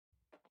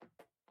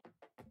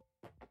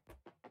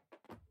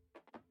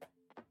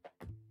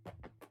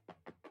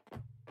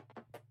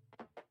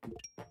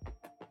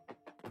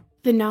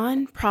The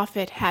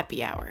Nonprofit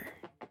Happy Hour,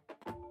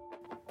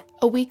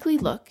 a weekly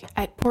look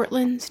at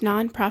Portland's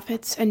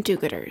nonprofits and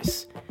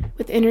do-gooders,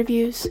 with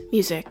interviews,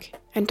 music,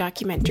 and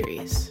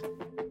documentaries.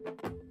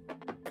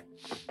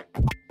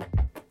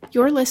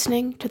 You're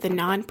listening to the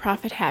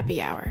Nonprofit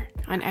Happy Hour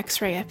on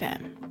X-Ray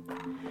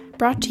FM,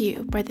 brought to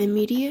you by the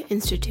Media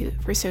Institute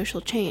for Social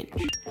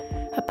Change,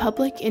 a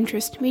public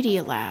interest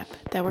media lab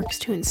that works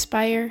to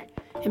inspire,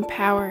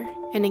 empower,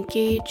 and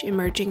engage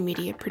emerging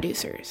media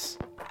producers.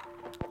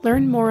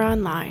 Learn more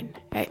online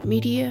at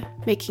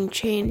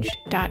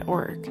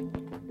mediamakingchange.org.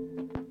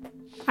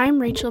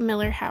 I'm Rachel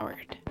Miller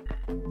Howard.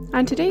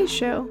 On today's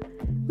show,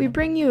 we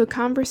bring you a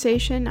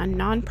conversation on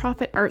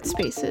nonprofit art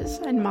spaces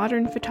and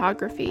modern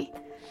photography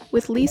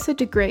with Lisa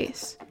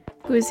DeGrace,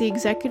 who is the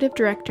executive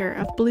director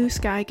of Blue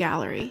Sky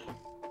Gallery.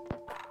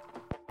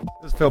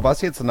 This is Phil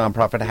Bussey. It's the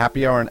Nonprofit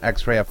Happy Hour on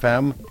X-Ray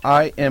FM.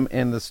 I am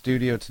in the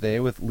studio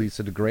today with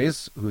Lisa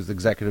DeGrace, who's the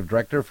executive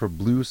director for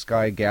Blue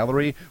Sky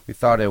Gallery. We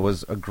thought it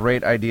was a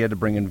great idea to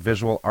bring in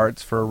visual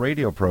arts for a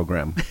radio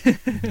program.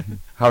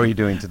 How are you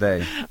doing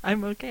today?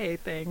 I'm okay,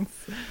 thanks.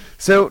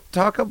 So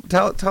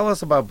tell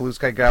us about Blue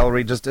Sky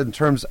Gallery, just in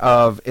terms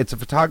of, it's a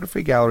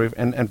photography gallery,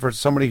 and for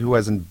somebody who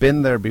hasn't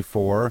been there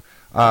before,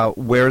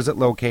 where is it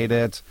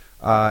located,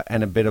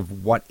 and a bit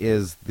of what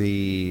is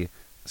the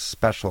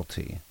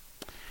specialty?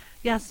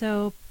 Yeah,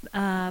 so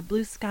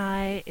Blue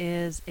Sky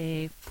is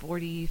a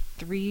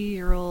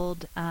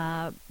 43-year-old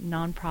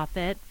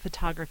nonprofit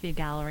photography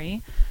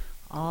gallery,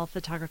 all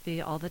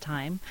photography all the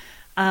time.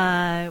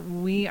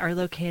 We are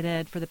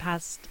located, for the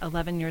past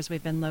 11 years,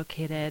 we've been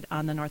located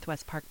on the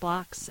Northwest Park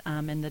blocks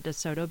in the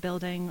DeSoto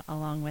building,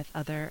 along with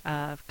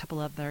a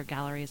couple of other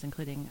galleries,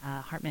 including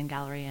Hartman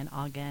Gallery in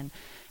Ogden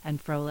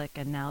and Froelich,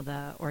 and now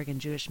the Oregon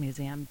Jewish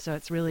Museum. So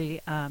it's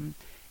really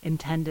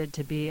intended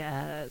to be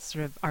a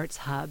sort of arts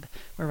hub.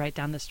 We're right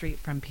down the street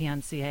from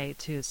PNCA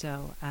too,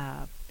 so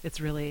it's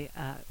really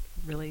a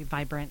really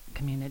vibrant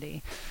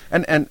community.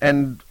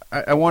 And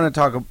I want to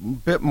talk a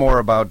bit more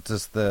about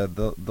just the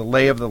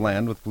lay of the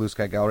land with Blue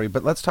Sky Gallery,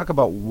 but let's talk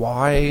about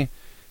why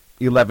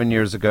 11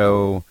 years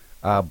ago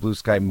Blue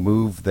Sky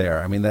moved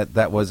there. I mean,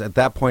 that was, at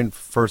that point,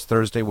 First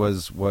Thursday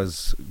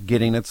was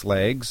getting its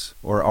legs,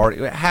 or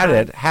already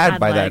had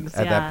by legs,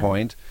 that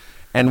point.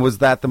 And was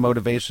that the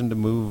motivation to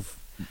move?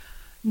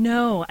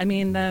 No, I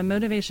mean, the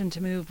motivation to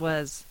move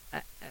was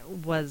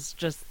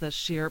just the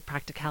sheer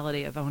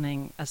practicality of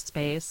owning a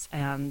space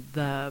and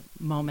the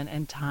moment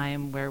in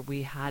time where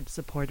we had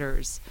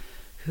supporters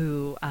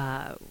who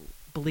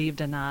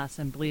believed in us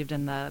and believed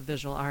in the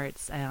visual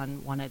arts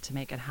and wanted to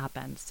make it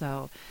happen.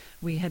 So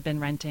we had been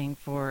renting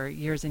for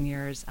years and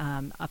years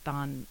up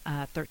on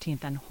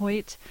 13th and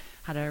Hoyt,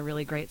 had a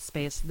really great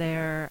space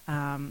there,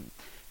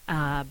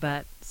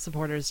 but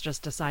supporters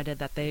just decided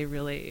that they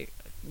really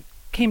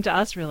came to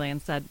us really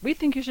and said, we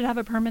think you should have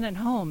a permanent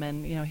home,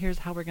 and here's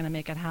how we're going to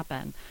make it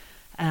happen.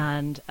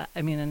 And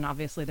and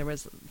obviously there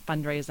was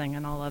fundraising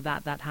and all of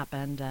that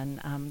happened,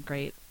 and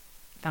great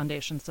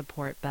foundation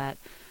support, but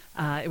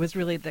it was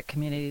really the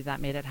community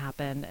that made it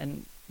happen.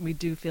 And we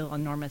do feel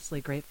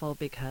enormously grateful,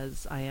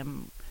 because I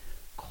am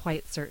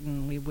quite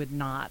certain we would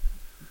not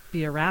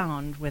be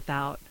around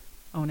without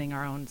owning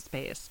our own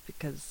space,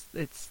 because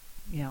it's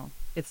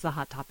the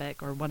hot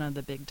topic, or one of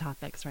the big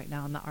topics right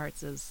now in the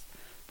arts is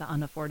the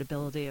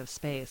unaffordability of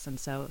space. And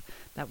so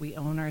that we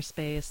own our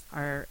space,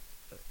 our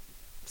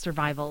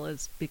survival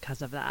is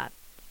because of that.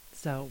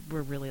 So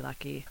we're really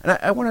lucky. And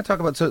I want to talk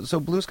about, so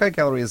Blue Sky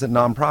Gallery is a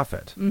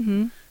nonprofit.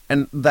 Mm-hmm.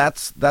 And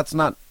that's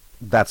not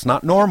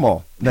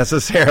normal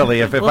necessarily.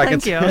 If well, I can,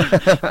 thank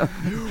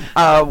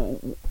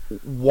you.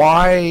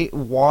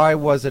 Why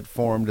was it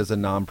formed as a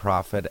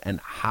nonprofit, and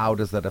how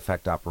does that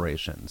affect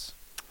operations?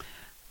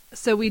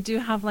 So we do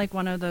have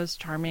one of those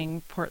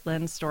charming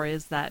Portland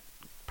stories that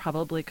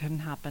probably couldn't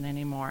happen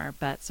anymore.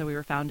 But so we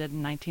were founded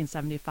in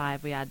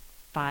 1975. We had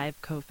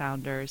 5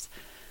 co-founders,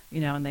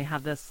 and they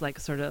have this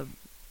sort of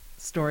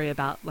story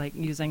about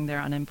using their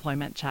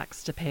unemployment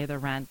checks to pay the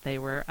rent. They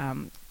were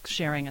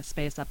sharing a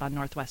space up on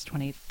Northwest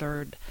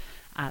 23rd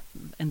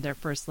in their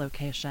first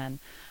location.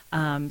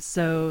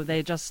 So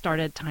they just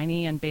started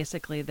tiny, and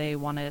basically they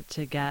wanted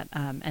to get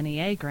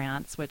NEA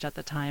grants, which at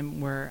the time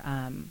were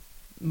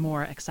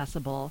more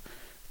accessible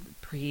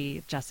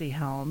pre-Jesse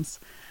Helms.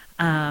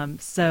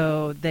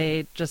 So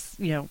they just,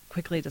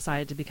 quickly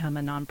decided to become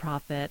a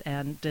nonprofit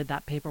and did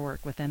that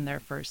paperwork within their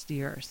first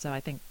year. So I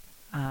think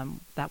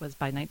that was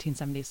by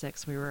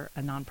 1976 we were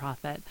a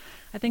nonprofit.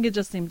 I think it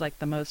just seemed like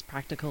the most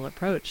practical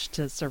approach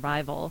to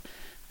survival.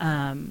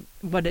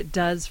 What it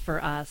does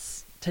for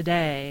us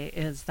today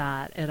is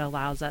that it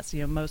allows us,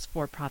 most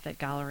for-profit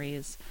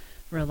galleries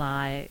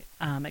rely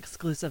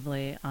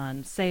exclusively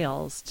on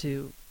sales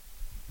to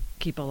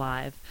keep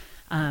alive.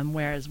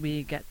 Whereas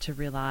we get to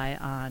rely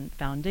on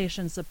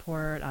foundation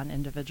support, on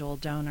individual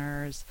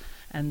donors,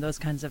 and those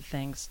kinds of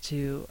things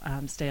to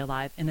stay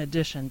alive in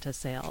addition to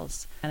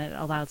sales. And it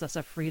allows us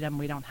a freedom.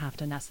 We don't have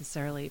to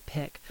necessarily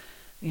pick,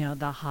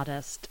 the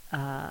hottest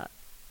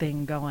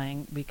thing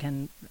going, we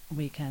can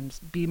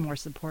be more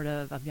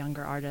supportive of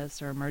younger artists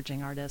or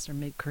emerging artists or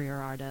mid-career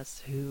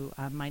artists who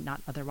might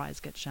not otherwise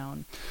get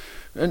shown.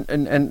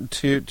 And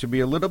to be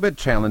a little bit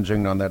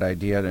challenging on that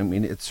idea, I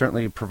mean, it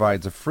certainly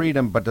provides a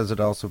freedom, but does it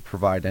also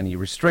provide any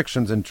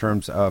restrictions in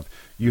terms of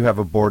you have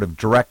a board of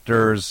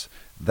directors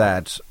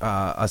that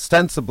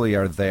ostensibly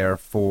are there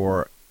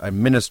for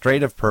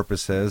administrative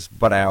purposes,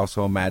 but I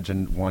also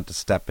imagine want to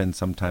step in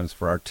sometimes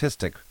for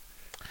artistic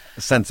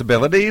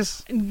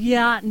sensibilities?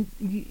 Yeah,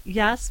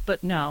 yes,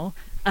 but no.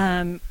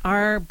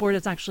 Our board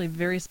is actually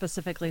very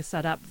specifically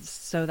set up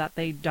so that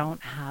they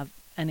don't have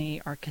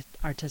any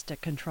artistic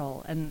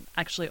control. And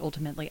actually,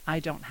 ultimately, I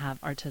don't have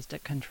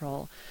artistic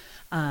control.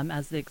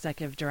 As the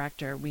executive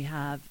director, we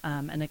have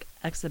an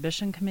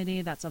exhibition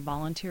committee that's a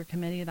volunteer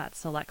committee that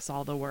selects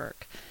all the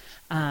work.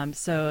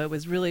 So it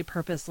was really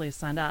purposely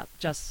set up,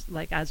 just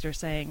like as you're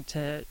saying,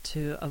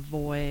 to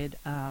avoid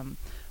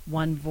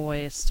one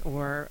voice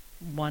or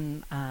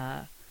one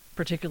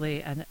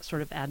particularly a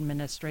sort of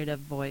administrative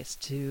voice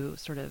to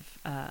sort of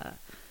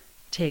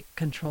take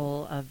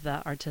control of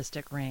the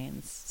artistic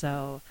reins.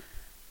 So,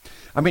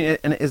 I mean,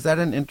 and is that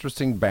an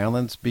interesting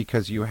balance,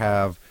 because you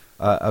have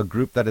a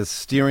group that is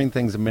steering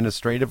things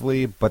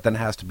administratively, but then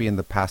has to be in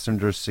the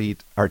passenger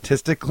seat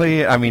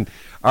artistically? I mean,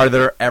 are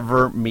there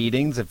ever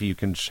meetings, if you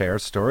can share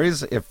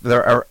stories, if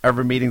there are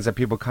ever meetings that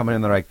people come in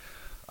and they're like,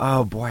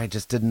 oh boy, I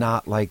just did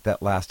not like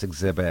that last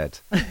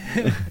exhibit?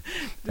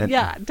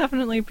 Yeah,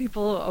 definitely.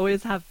 People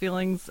always have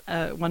feelings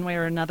one way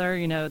or another.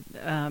 You know,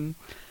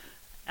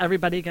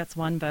 everybody gets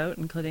one vote,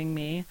 including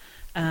me.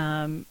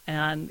 And,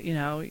 you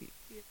know,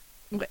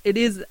 it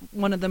is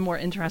one of the more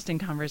interesting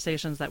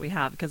conversations that we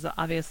have, because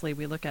obviously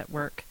we look at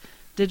work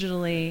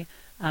digitally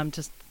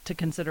just to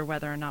consider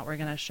whether or not we're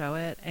going to show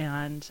it.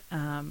 And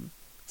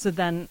so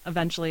then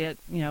eventually it,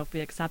 you know, if we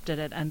accept it,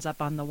 it ends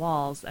up on the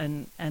walls.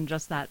 And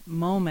just that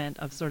moment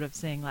of sort of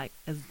saying, like,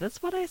 is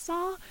this what I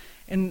saw?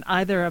 In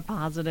either a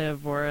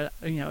positive or,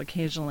 you know,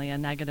 occasionally a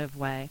negative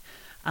way.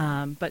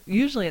 But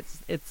usually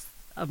it's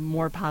a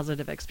more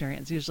positive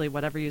experience. Usually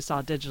whatever you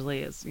saw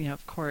digitally is, you know,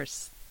 of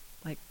course,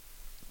 like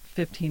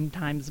 15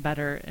 times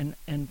better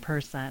in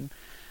person.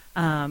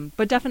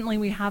 But definitely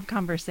we have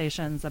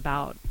conversations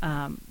about,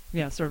 you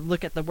know, sort of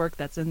look at the work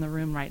that's in the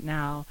room right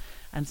now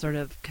and sort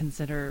of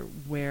consider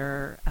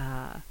where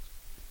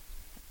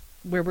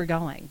we're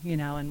going, you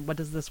know, and what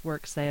does this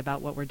work say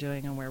about what we're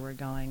doing and where we're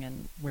going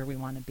and where we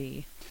want to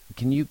be.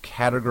 Can you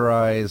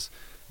categorize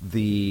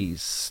the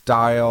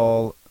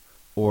style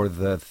or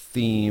the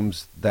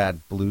themes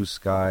that Blue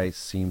Sky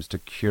seems to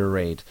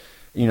curate?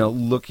 You know,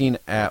 looking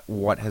at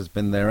what has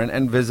been there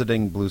and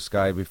visiting Blue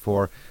Sky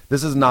before,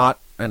 this is not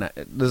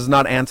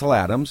Ansel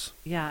Adams.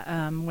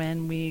 Yeah,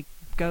 when we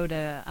go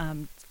to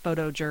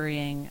photo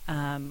jurying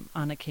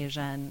on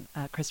occasion,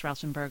 Chris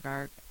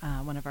Rauschenberg,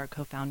 one of our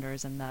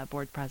co-founders and the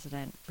board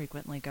president,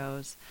 frequently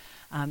goes.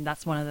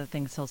 That's one of the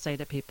things he'll say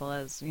to people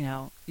is, you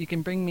know, you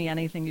can bring me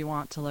anything you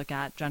want to look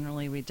at.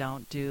 Generally, we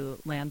don't do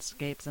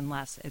landscapes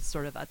unless it's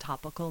sort of a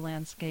topical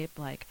landscape,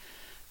 like,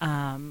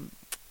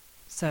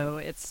 so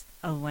it's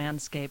a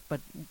landscape,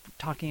 but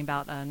talking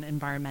about an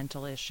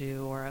environmental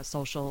issue or a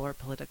social or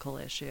political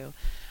issue.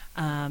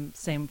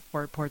 Same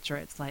for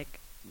portraits, like,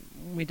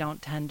 we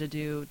don't tend to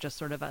do just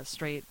sort of a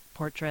straight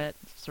portrait,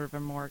 sort of a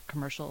more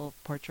commercial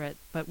portrait,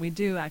 but we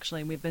do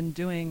actually, we've been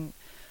doing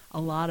a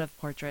lot of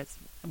portraits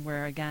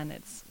where, again,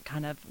 it's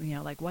kind of, you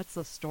know, like, what's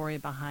the story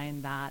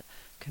behind that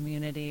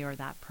community or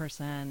that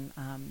person?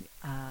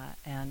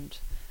 And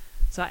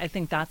so I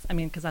think that's, I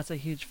mean, because that's a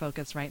huge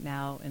focus right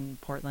now in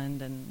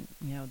Portland and,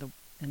 you know,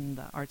 in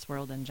the arts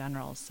world in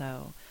general.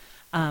 So,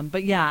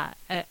 but yeah,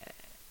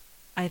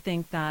 I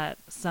think that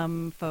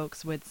some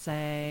folks would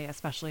say,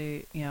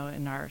 especially, you know,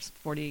 in our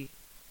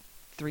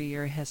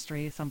 43-year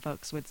history, some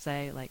folks would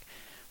say, like,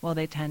 well,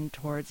 they tend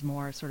towards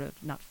more sort of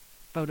not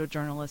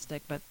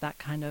photojournalistic, but that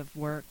kind of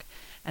work.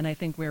 And I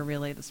think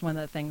that's one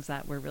of the things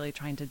that we're really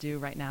trying to do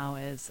right now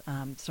is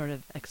sort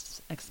of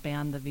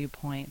expand the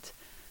viewpoint,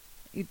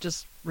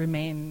 just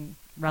remain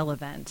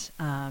relevant,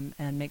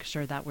 and make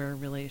sure that we're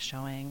really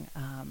showing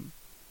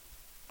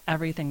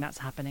everything that's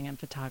happening in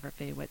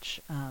photography,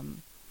 which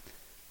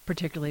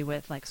particularly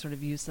with, like, sort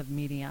of use of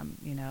medium,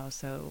 you know,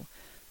 so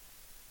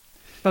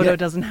photo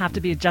doesn't have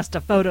to be just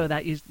a photo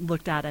that you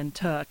looked at and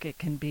took. It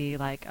can be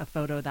like a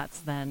photo that's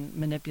then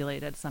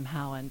manipulated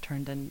somehow and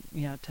turned in,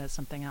 you know, to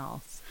something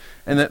else.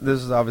 And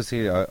this is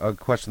obviously a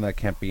question that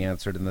can't be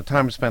answered in the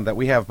time span that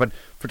we have, but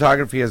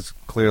photography has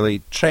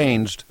clearly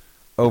changed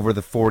over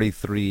the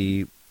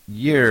 43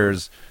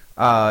 years.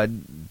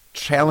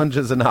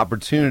 Challenges and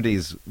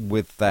opportunities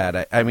with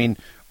that. I mean,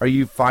 are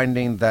you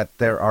finding that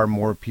there are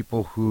more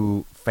people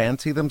who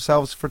fancy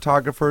themselves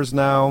photographers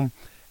now,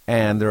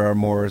 and there are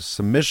more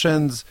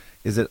submissions?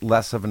 Is it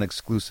less of an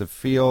exclusive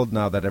field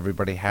now that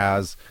everybody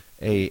has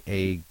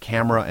a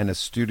camera and a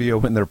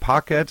studio in their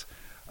pocket?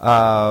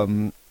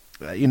 You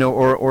know,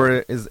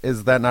 or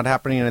is that not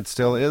happening, and it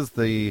still is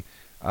the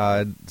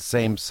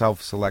same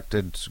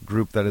self-selected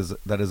group that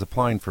is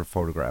applying for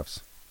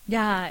photographs?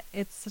 Yeah,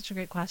 it's such a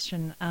great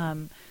question.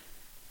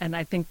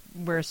 I think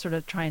we're sort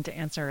of trying to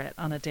answer it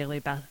on a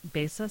daily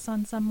basis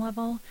on some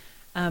level.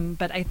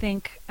 But I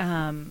think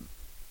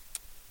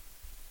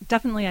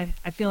definitely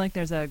I feel like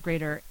there's a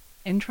greater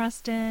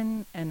interest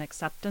in and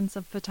acceptance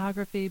of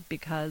photography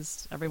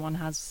because everyone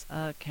has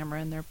a camera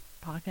in their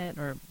pocket,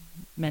 or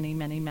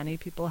many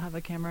people have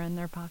a camera in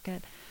their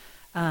pocket.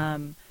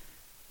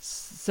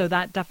 So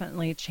that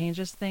definitely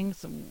changes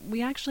things.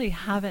 We actually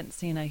haven't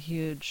seen a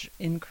huge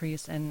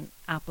increase in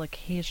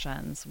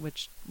applications,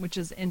 which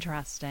is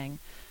interesting.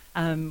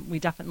 We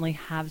definitely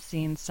have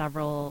seen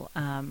several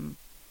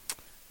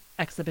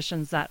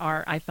exhibitions that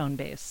are iPhone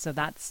based, so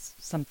that's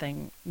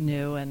something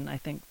new, and I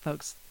think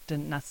folks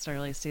didn't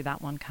necessarily see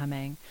that one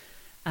coming.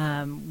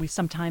 We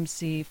sometimes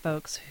see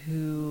folks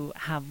who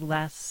have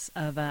less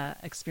of a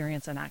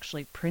experience in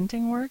actually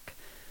printing work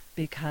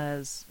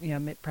because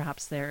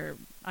perhaps they're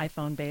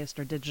iPhone based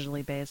or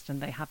digitally based,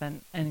 and they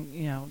haven't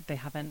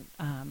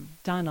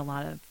done a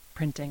lot of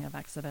printing of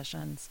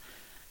exhibitions.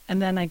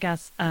 And then I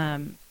guess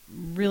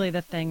really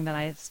the thing that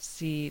I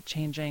see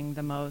changing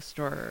the most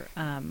or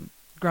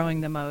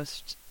growing the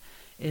most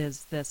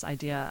is this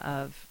idea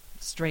of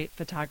straight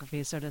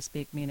photography, so to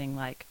speak, meaning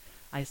like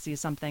I see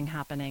something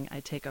happening, I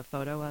take a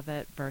photo of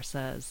it,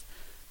 versus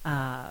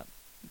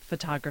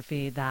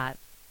photography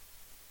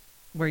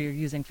where you're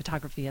using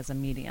photography as a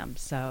medium.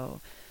 So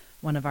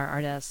one of our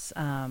artists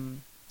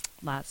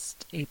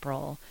last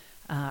April,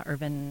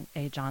 Irvin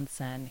A.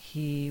 Johnson,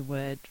 he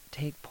would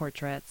take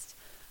portraits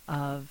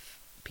of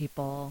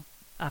people,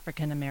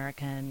 African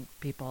American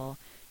people.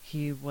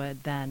 He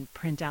would then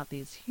print out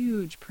these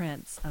huge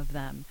prints of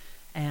them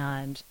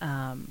and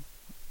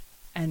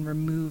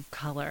remove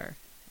color,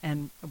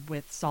 and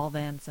with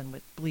solvents and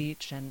with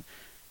bleach and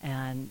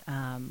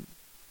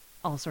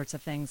all sorts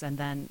of things, and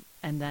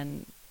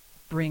then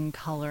bring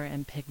color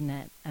and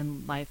pigment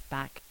and life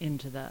back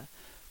into the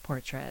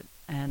portrait,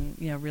 and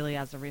really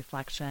as a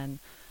reflection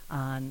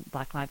on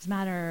Black Lives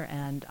Matter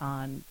and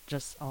on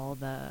just all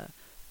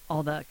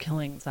the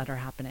killings that are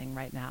happening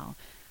right now.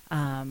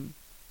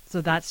 So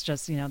that's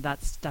just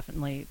that's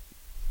definitely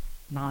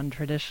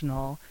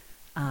non-traditional,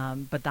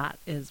 but that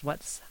is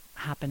what's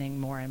happening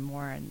more and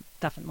more, and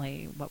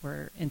definitely what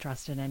we're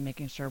interested in,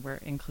 making sure we're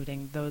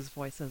including those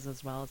voices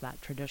as well as that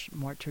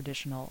more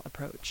traditional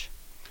approach.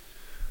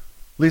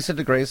 Lisa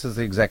DeGrace is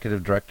the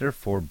executive director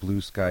for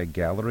Blue Sky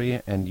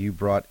Gallery, and you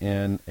brought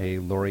in a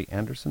Laurie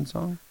Anderson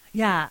song?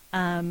 Yeah,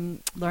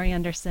 Laurie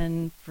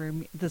Anderson, for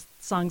me, the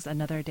song's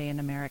Another Day in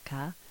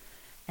America,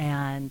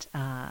 and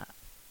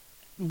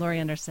Laurie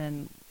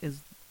Anderson is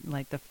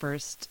like the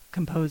first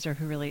composer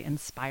who really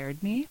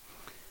inspired me.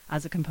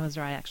 As a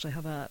composer, I actually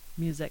have a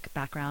music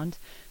background,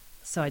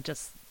 so I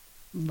just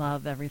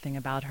love everything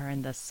about her,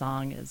 and this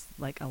song is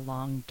like a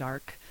long,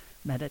 dark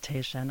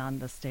meditation on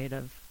the state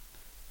of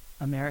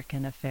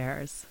American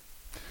affairs.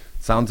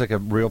 Sounds like a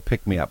real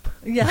pick-me-up.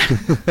 Yeah.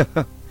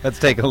 Let's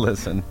take a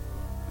listen.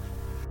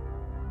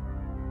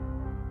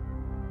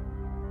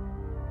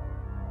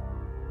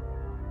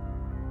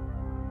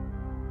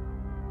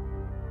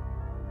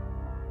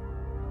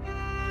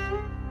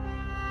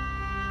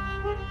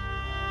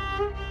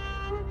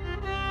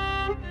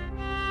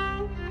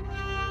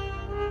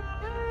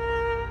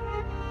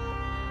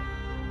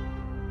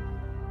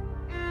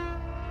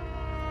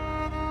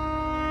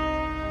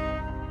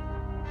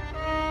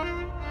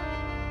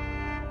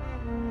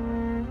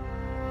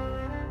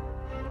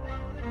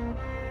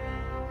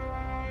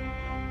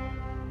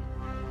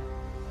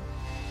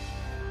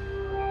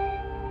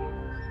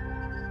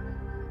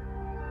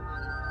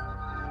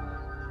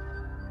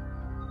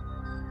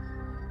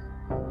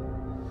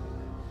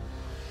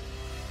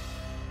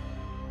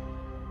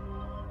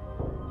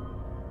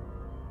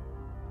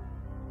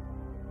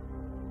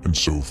 And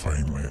so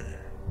finally,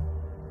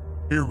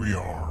 here we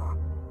are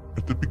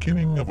at the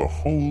beginning of a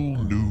whole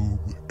new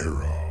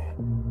era.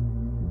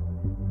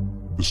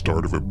 The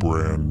start of a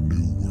brand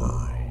new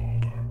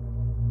world.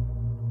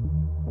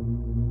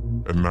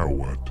 And now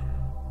what?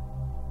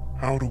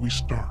 How do we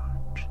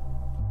start?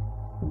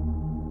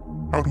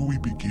 How do we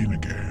begin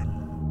again?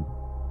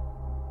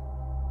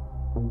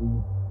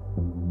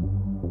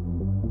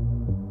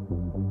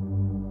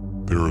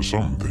 There are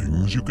some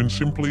things you can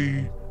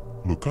simply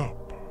look up,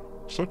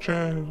 such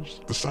as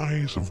the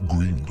size of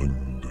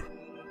Greenland,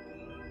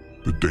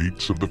 the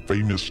dates of the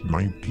famous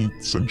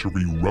 19th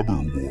century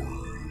rubber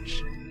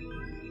wars,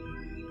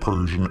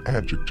 Persian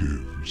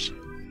adjectives,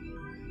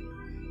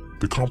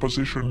 the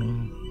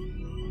composition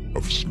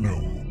of snow,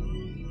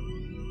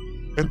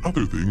 and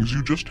other things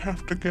you just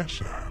have to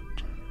guess at.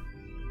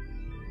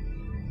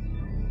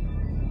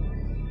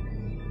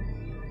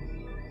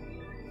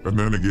 And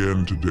then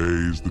again,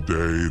 today's the day,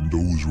 and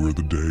those were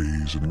the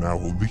days, and now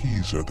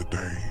these are the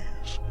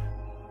days.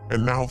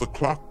 And now the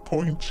clock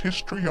points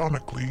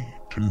histrionically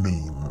to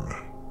noon,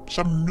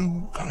 some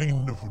new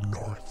kind of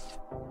north.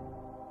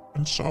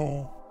 And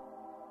so,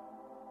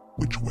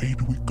 which way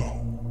do we go?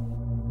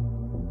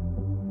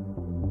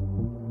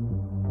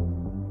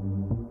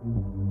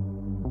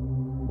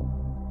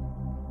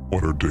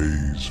 What are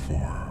days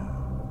for?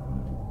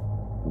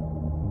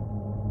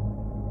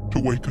 To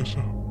wake us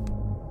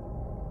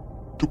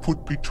up, to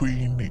put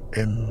between the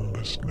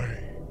endless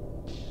nights.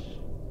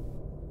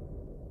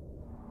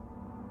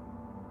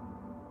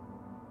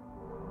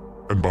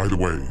 And by the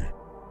way,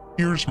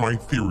 here's my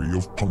theory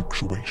of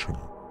punctuation.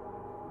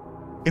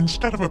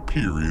 Instead of a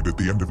period at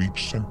the end of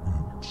each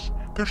sentence,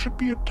 there should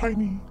be a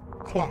tiny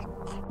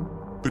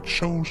clock that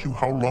shows you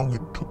how long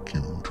it took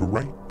you to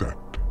write that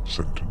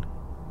sentence.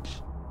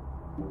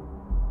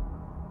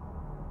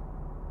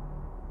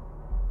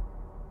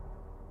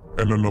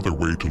 And another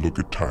way to look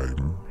at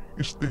time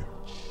is this.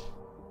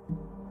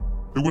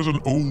 There was an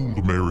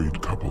old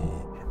married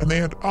couple, and they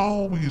had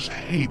always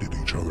hated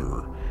each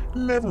other,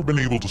 never been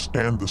able to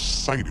stand the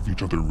sight of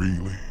each other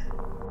really.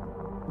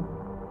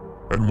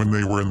 And when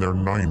they were in their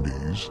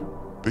 90s,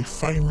 they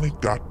finally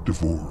got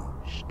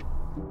divorced.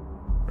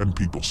 And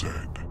people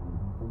said,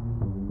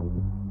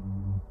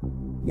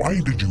 "Why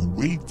did you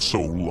wait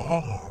so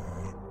long?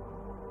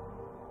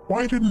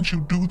 Why didn't you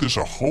do this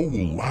a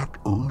whole lot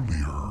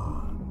earlier?"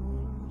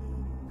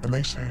 And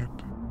they said,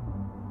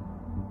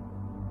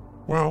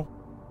 "Well,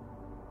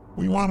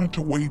 we wanted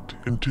to wait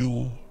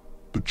until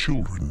the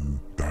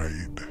children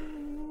died."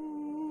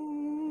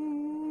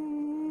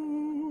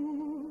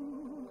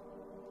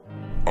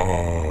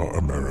 Ah,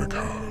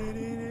 America.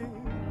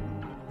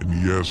 And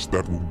yes,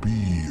 that will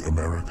be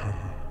America.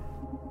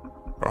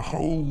 A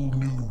whole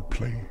new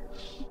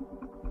place,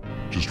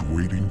 just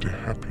waiting to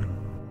happen.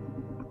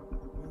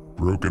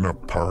 Broken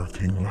up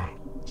parking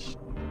lots,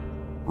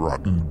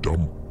 rotten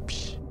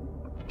dumps,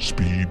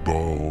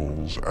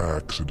 speedballs,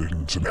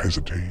 accidents, and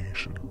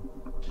hesitations.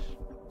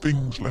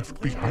 Things left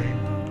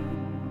behind.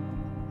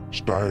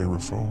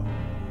 Styrofoam,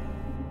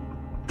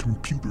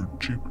 computer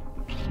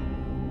chips.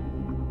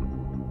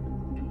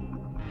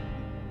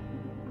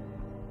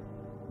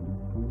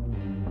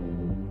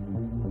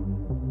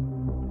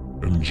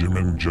 And Jim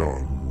and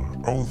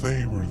John, oh,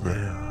 they were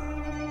there.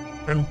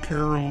 And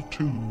Carol,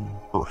 too,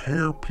 her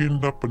hair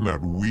pinned up in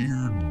that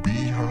weird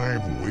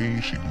beehive way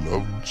she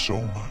loved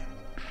so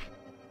much.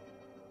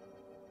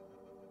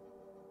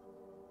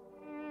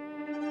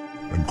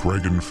 And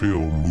Craig and Phil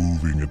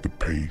moving at the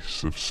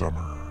pace of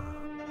summer.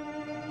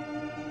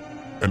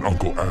 And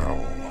Uncle Al,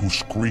 who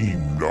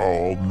screamed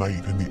all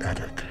night in the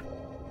attic.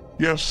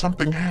 Yes,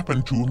 something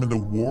happened to him in the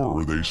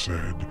war, they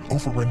said,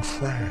 over in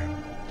France.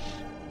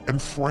 And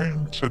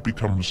France had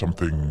become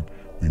something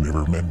we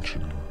never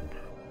mentioned.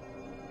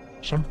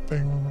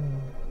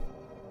 Something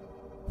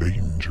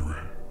dangerous.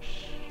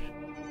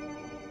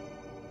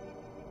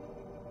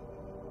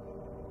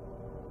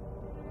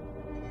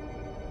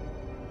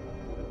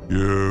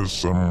 Yes,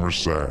 some were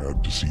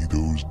sad to see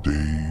those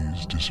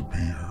days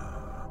disappear.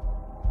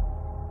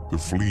 The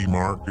flea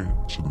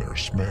markets and their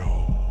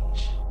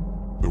smells,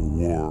 the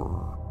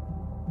war,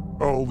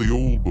 all the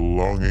old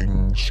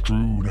belongings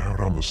strewn out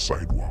on the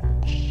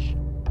sidewalks,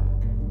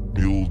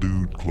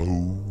 mildewed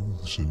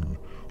clothes and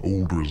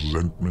old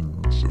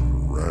resentments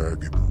and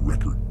ragged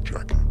record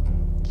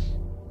jackets.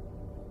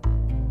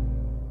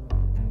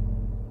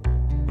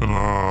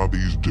 And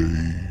these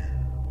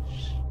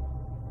days,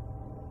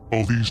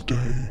 all these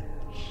days,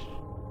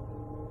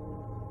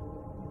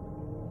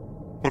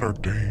 what are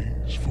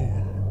days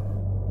for?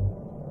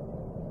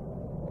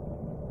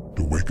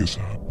 To wake us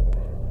up,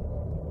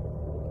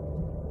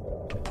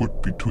 to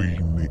put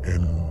between the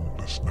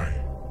endless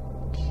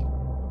nights.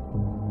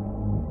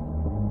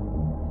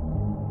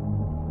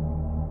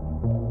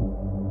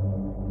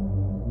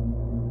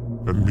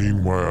 And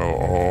meanwhile,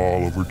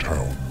 all over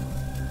town,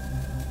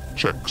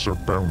 checks are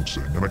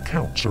bouncing and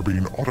accounts are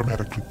being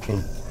automatically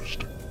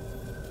closed.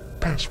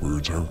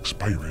 Passwords are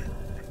expiring,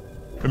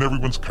 and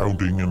everyone's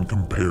counting and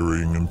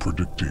comparing and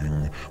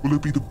predicting. Will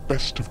it be the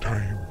best of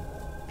times?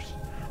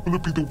 Will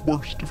it be the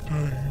worst of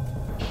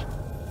times?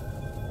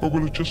 Or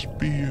will it just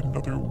be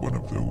another one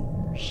of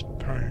those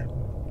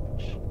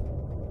times?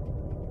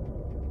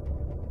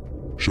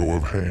 Show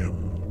of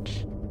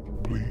hands,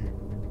 please.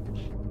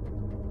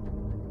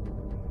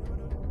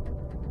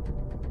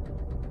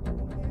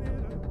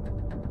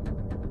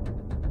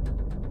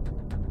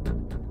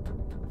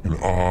 In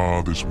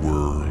this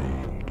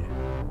world,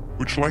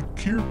 which like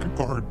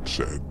Kierkegaard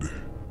said,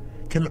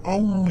 can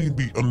only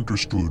be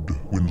understood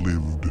when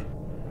lived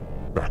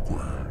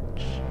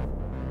backwards,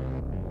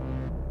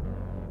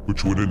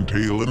 which would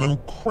entail an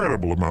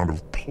incredible amount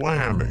of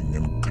planning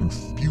and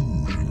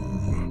confusion.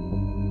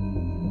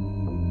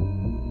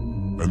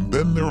 And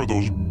then there are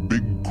those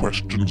big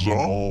questions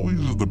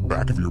always at the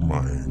back of your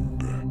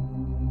mind.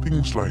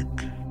 Things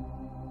like,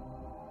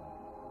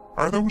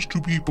 are those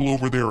two people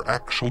over there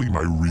actually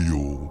my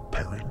real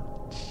parents?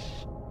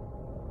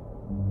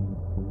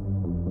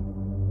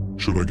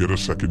 Should I get a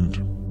second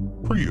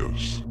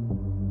Prius?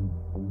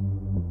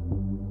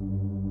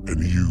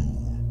 And you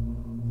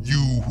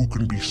who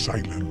can be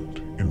silent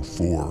in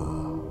 4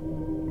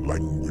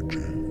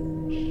 languages.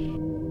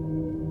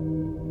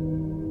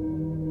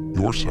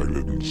 Your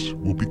silence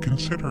will be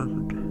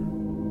considered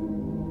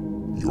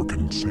your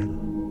consent.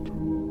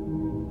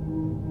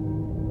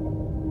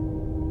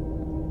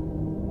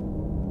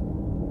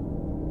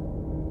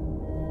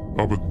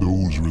 Ah, but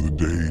those were the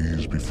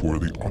days before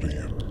the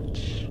audience,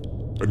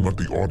 and what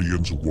the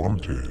audience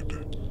wanted,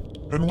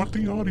 and what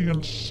the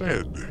audience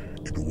said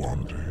it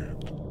wanted.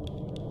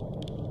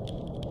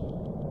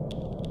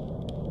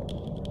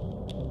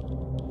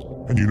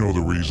 And you know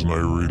the reason I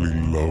really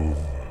love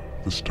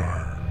the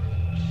stars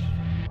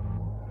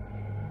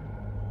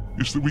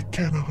is that we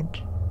cannot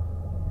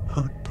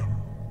hurt them.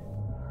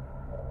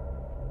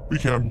 We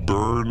can't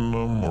burn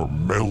them or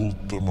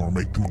melt them or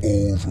make them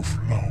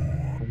overflow.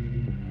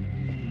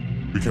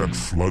 We can't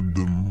flood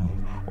them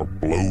or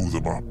blow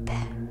them up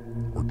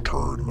or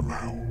turn them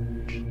out.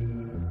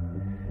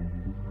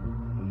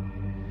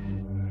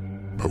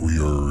 But we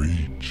are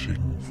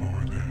reaching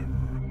for them.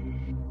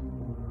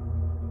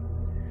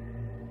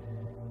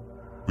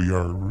 We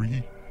are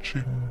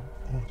reaching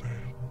for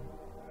them.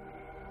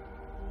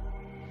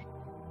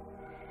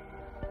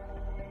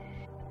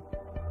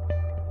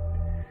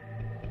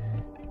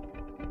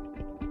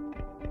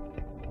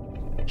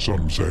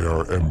 Some say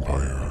our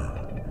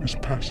empire is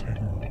passing,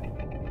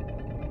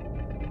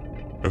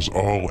 as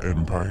all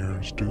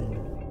empires do,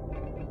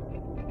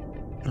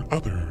 and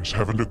others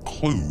haven't a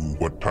clue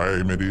what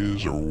time it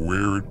is or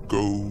where it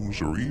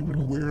goes or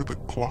even where the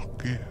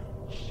clock is.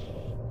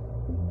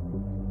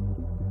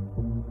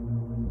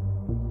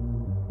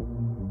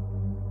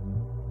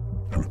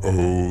 And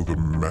oh, the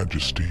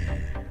majesty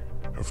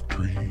of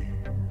trees,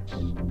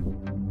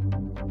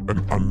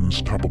 an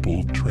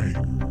unstoppable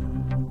train,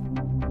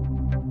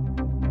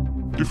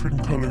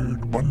 different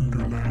colored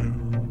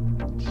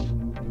wonderlands,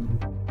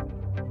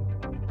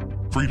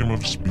 freedom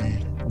of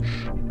speech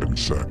and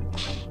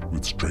sex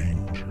with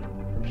strangers.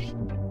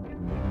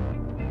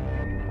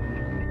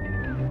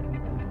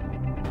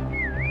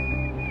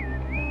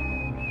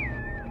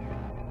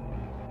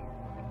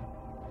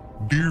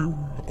 Dear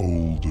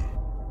old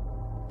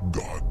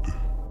God,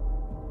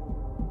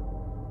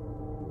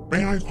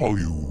 may I call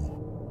you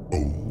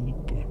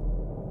old?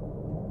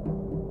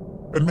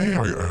 And may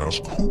I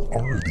ask, who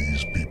are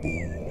these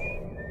people?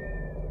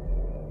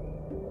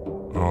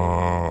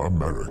 Ah,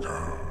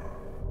 America.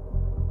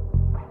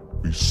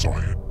 We saw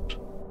it,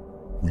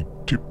 we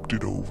tipped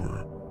it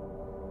over,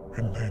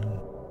 and then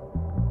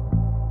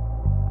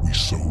we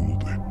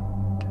sold it.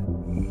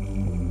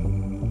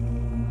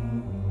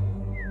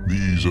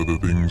 These are the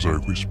things I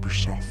whisper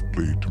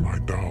softly to my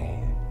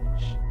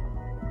dolls.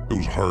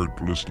 Those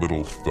heartless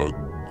little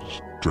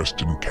thugs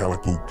dressed in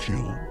calico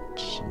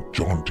kilts and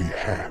jaunty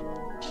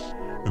hats,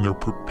 and their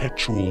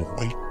perpetual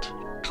white,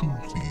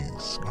 toothy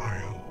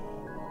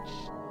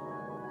smiles.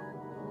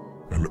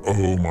 And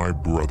oh, my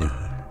brothers,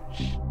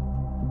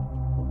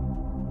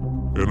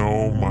 and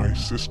oh, my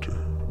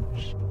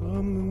sisters,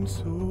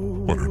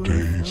 what are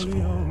days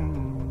for?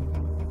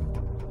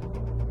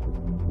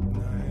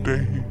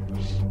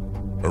 Days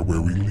are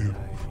where we live.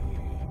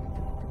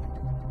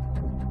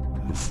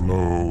 The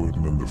flow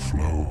and then the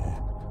flow.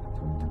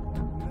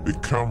 They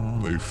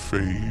come, they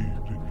fade,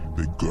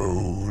 they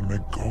go and they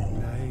go.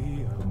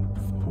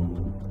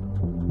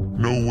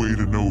 No way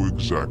to know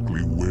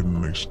exactly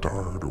when they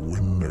start or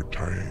when their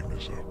time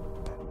is up.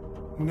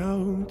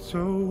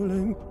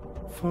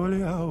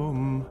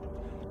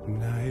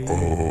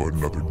 Oh,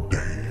 another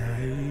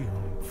day,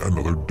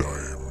 another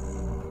dime,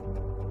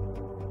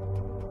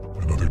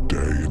 another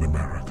day in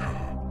America.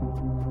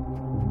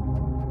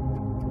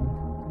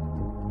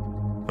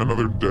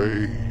 Another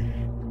day,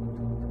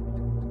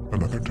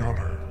 another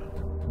dollar.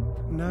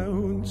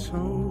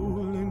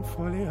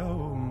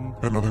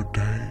 Another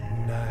day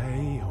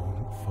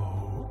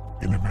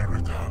in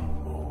America.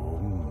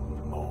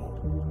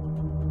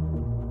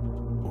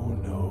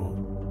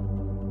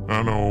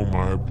 And oh,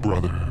 my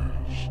brothers,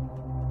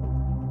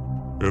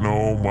 and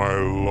oh, my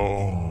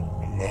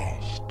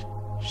long-lost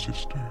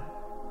sisters.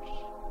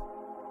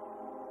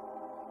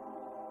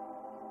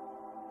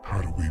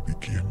 How do we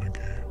begin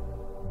again?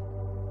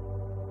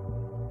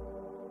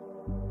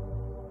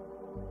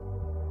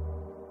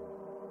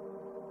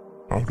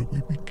 How do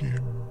we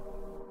begin?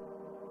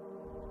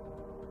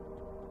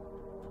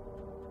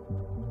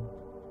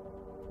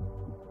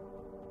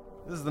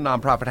 This is the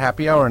Nonprofit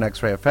Happy Hour on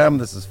X-Ray FM.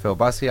 This is Phil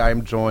Bussey. I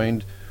am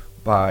joined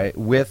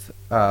with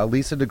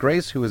Lisa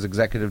DeGrace, who is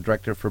Executive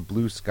Director for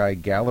Blue Sky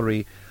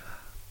Gallery.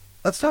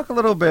 Let's talk a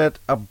little bit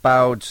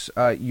about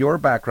your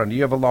background.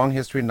 You have a long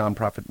history in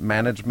nonprofit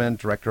management,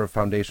 Director of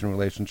Foundation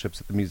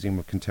Relationships at the Museum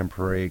of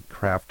Contemporary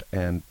Craft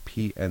and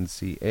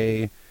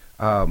PNCA.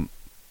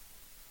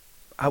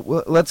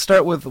 Let's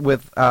start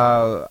with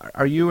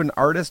are you an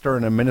artist or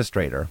an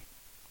administrator?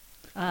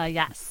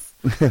 Yes.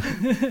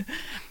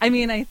 I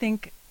mean,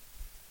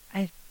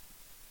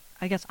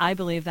 I guess I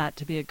believe that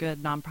to be a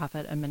good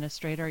nonprofit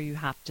administrator, you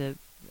have to,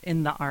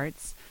 in the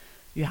arts,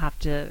 you have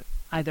to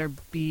either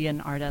be an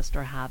artist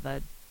or have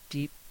a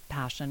deep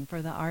passion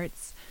for the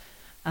arts.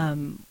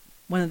 One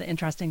of the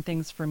interesting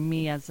things for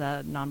me as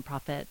a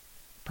nonprofit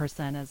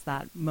person is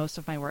that most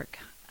of my work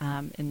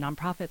in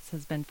nonprofits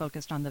has been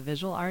focused on the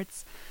visual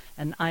arts,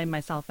 and I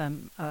myself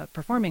am a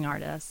performing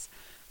artist,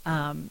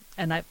 and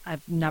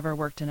I've never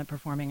worked in a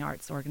performing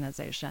arts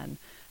organization.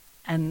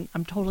 And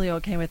I'm totally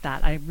okay with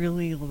that. I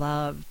really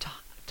love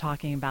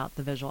talking about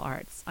the visual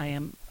arts. I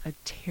am a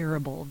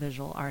terrible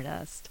visual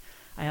artist.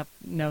 I have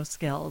no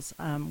skills.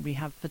 We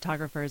have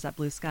photographers at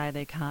Blue Sky.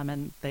 They come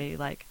and they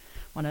like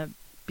want to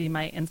be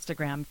my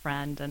Instagram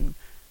friend, and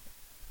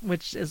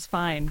which is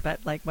fine.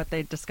 But like what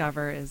they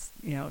discover is,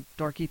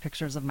 dorky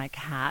pictures of my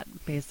cat.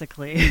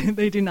 Basically,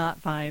 they do not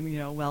find,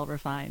 well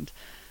refined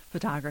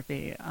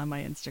photography on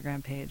my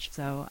Instagram page.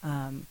 So,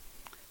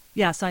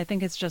 so I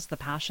think it's just the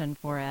passion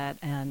for it,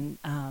 and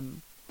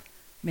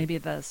maybe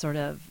the sort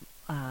of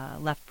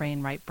left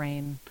brain, right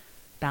brain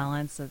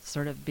balance of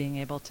sort of being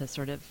able to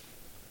sort of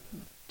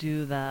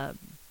do the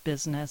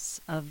business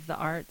of the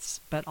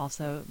arts, but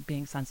also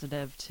being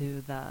sensitive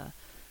to the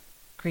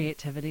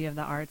creativity of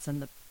the arts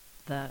and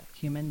the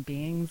human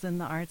beings in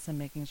the arts, and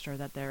making sure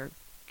that they're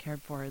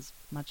cared for as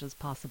much as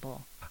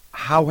possible.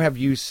 How have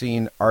you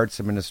seen arts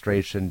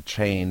administration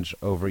change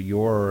over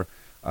your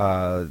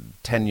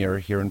tenure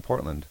here in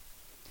Portland?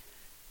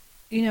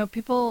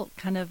 People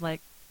kind of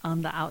like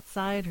on the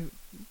outside,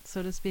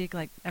 so to speak,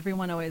 like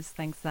everyone always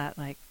thinks that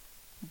like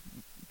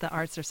the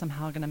arts are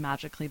somehow going to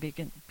magically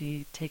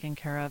be taken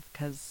care of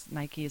because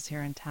Nike is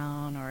here in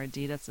town, or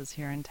Adidas is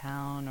here in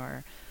town,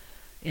 or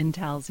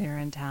Intel's here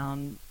in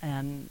town,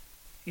 and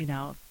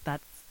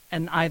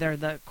and either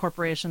the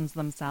corporations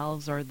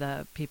themselves or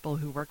the people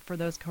who work for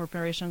those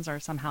corporations are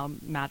somehow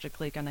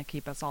magically going to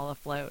keep us all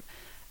afloat.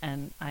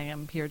 And I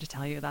am here to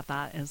tell you that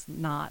that is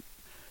not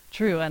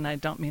true. And I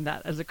don't mean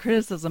that as a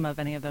criticism of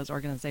any of those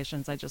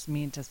organizations. I just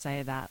mean to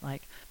say that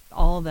like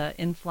all the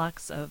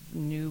influx of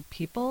new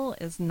people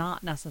is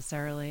not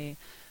necessarily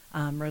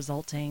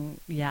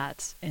resulting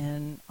yet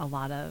in a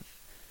lot of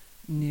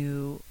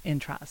new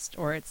interest,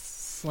 or it's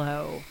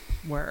slow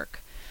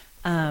work.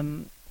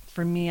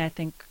 For me, I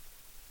think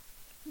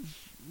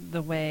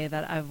the way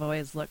that I've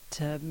always looked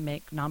to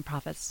make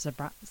nonprofits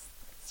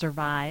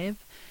survive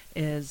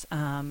is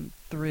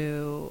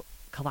through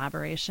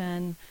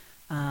collaboration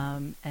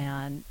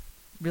and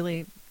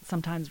really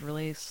sometimes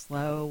really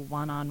slow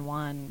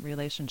one-on-one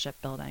relationship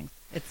building.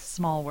 It's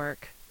small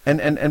work.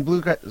 And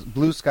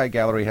Blue Sky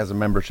Gallery has a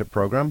membership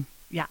program?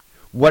 Yeah.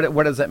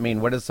 What does that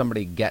mean? What does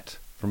somebody get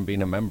from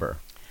being a member?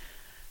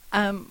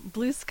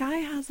 Blue Sky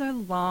has a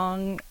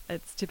long,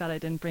 it's too bad I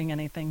didn't bring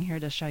anything here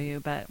to show you,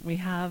 but we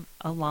have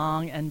a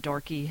long and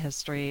dorky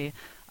history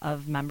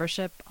of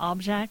membership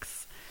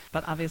objects.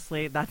 But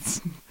obviously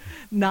that's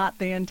not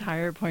the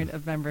entire point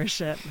of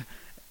membership,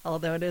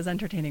 although it is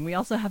entertaining. We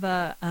also have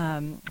a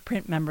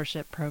print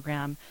membership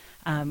program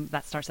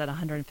that starts at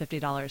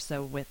 $150.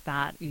 So with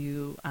that,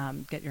 you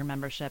get your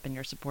membership and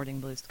you're supporting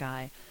Blue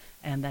Sky.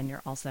 And then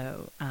you're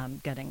also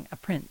getting a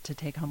print to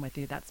take home with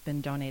you that's been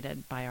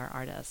donated by our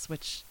artists,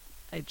 which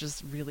I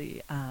just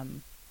really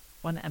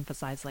want to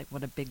emphasize like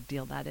what a big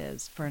deal that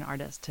is for an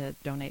artist to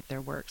donate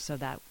their work so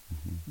that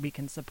we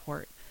can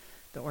support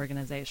the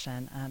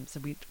organization. So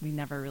we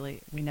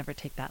never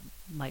take that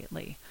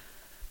lightly.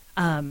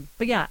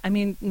 But yeah, I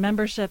mean,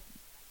 membership,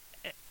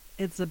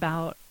 it's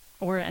about,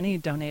 or any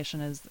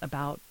donation is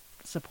about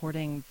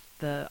supporting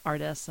the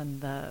artists and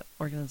the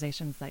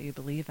organizations that you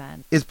believe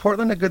in. Is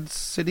Portland a good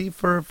city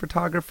for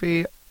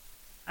photography?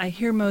 I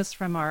hear most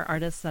from our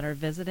artists that are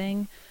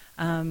visiting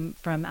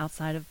from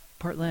outside of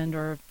Portland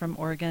or from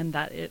Oregon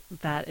that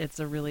it's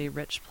a really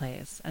rich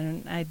place.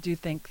 And I do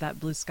think that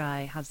Blue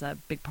Sky has a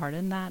big part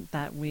in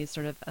that we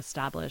sort of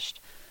established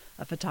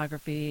a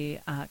photography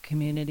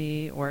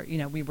community, or,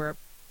 we were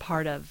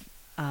part of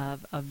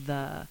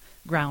the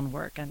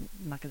groundwork. And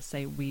I'm not going to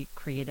say we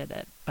created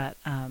it, but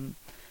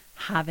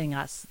having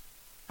us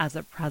as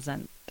a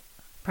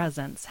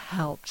presence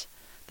helped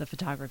the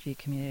photography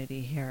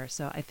community here.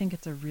 So I think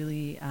it's a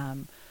really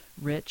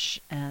rich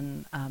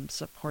and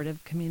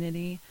supportive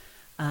community.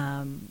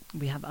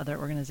 We have other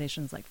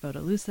organizations like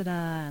Photolusida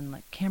and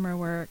like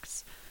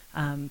CameraWorks,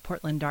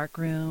 Portland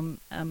Darkroom,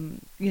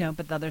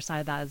 but the other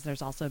side of that is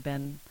there's also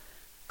been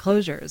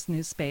closures.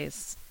 New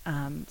Space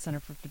Center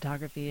for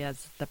Photography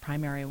as the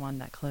primary one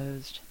that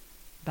closed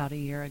about a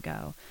year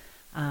ago,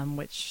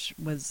 which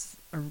was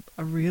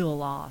a real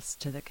loss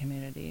to the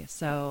community.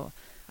 So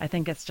I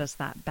think it's just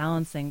that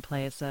balancing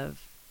place of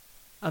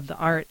the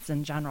arts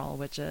in general,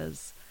 which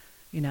is,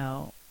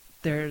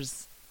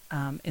 there's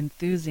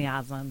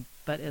enthusiasm,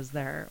 but is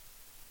there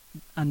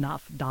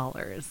enough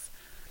dollars?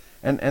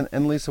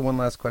 And Lisa, one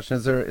last question.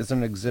 Is there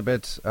an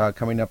exhibit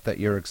coming up that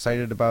you're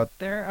excited about?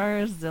 There are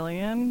a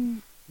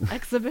zillion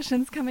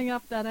exhibitions coming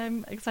up that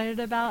I'm excited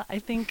about. I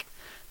think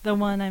the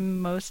one I'm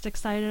most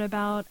excited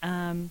about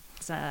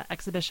is an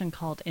exhibition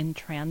called In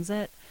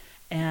Transit,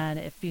 and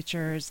it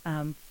features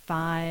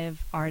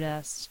 5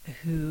 artists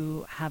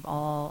who have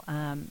all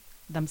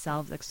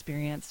themselves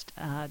experienced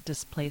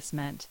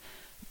displacement,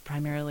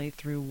 primarily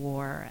through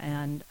war.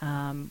 And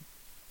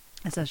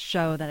it's a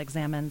show that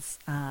examines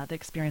the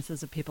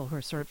experiences of people who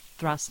are sort of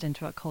thrust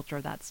into a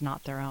culture that's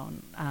not their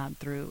own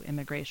through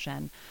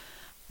immigration.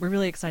 We're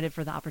really excited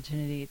for the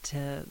opportunity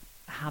to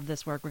have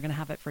this work. We're going to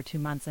have it for 2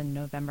 months in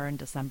November and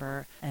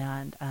December,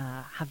 and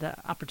have the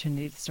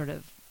opportunity to sort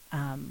of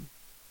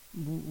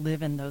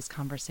live in those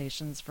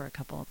conversations for a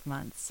couple of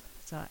months.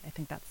 So I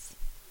think that's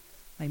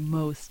my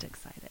most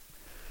excited.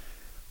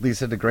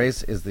 Lisa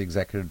DeGrace is the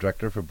Executive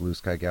Director for Blue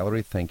Sky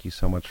Gallery. Thank you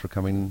so much for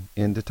coming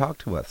in to talk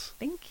to us.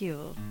 Thank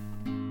you.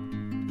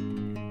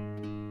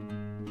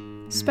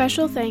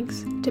 Special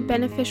thanks to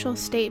Beneficial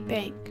State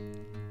Bank,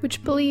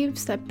 which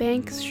believes that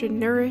banks should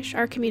nourish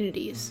our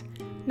communities,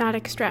 not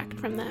extract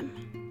from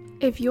them.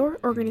 If your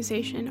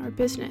organization or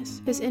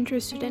business is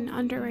interested in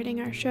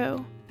underwriting our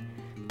show,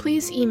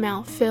 please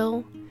email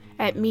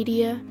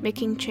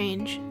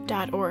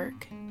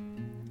phil@mediamakingchange.org.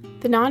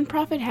 The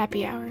Nonprofit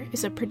Happy Hour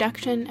is a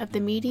production of the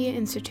Media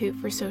Institute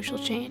for Social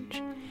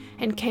Change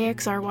and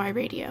KXRY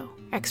Radio,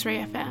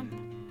 X-Ray FM.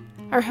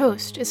 Our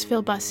host is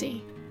Phil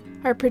Bussey.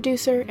 Our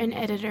producer and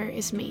editor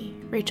is me,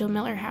 Rachel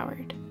Miller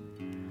Howard.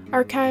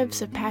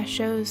 Archives of past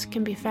shows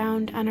can be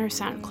found on our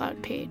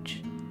SoundCloud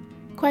page.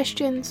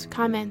 Questions,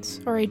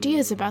 comments, or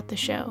ideas about the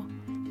show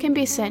can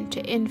be sent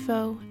to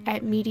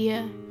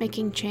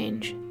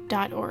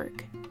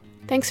info@mediamakingchange.org.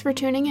 Thanks for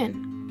tuning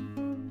in.